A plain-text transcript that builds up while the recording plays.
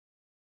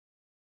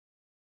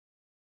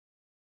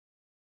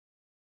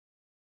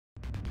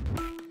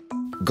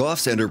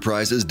Goff's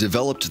Enterprises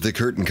developed the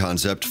curtain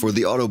concept for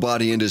the auto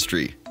body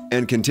industry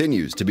and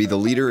continues to be the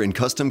leader in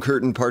custom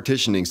curtain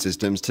partitioning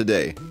systems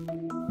today.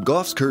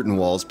 Goff's curtain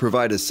walls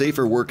provide a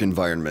safer work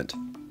environment,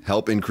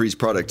 help increase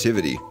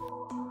productivity,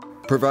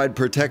 provide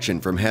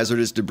protection from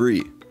hazardous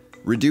debris,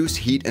 reduce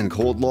heat and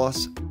cold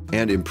loss,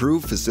 and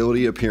improve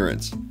facility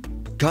appearance.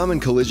 Common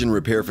collision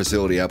repair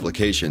facility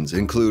applications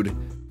include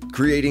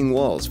creating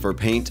walls for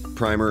paint,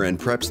 primer, and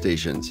prep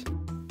stations,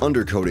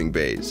 undercoating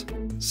bays,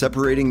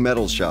 separating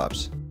metal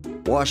shops,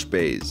 wash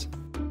bays,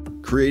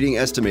 creating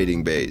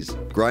estimating bays,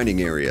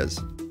 grinding areas,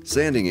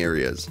 sanding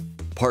areas,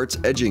 parts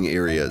edging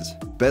areas,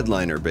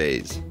 bedliner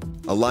bays,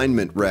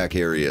 alignment rack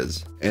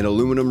areas, and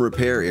aluminum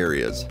repair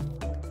areas.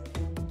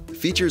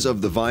 Features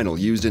of the vinyl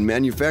used in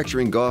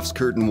manufacturing Goff's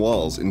curtain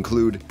walls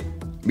include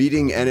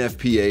meeting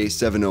NFPA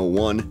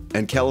 701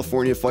 and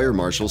California Fire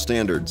Marshal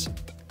standards.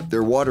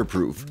 They're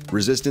waterproof,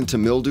 resistant to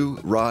mildew,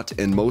 rot,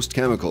 and most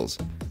chemicals,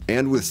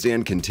 and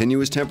withstand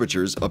continuous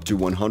temperatures up to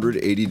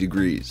 180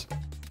 degrees.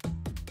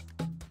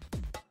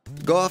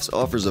 Goff's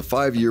offers a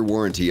 5-year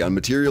warranty on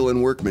material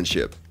and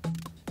workmanship,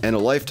 and a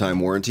lifetime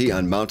warranty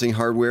on mounting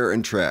hardware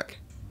and track.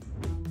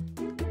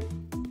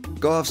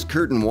 Goff's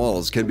curtain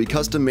walls can be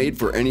custom made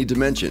for any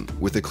dimension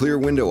with a clear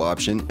window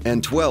option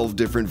and 12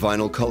 different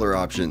vinyl color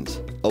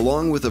options,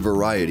 along with a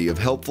variety of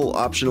helpful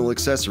optional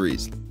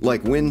accessories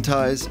like wind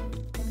ties,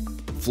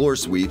 floor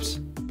sweeps,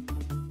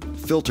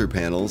 filter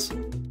panels,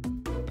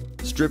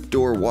 strip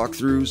door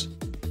walkthroughs,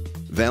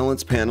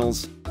 valance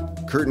panels,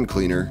 curtain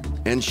cleaner,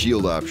 and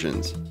shield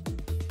options.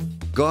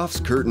 Goff's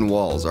curtain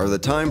walls are the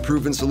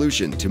time-proven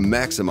solution to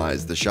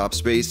maximize the shop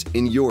space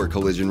in your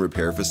collision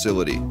repair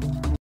facility.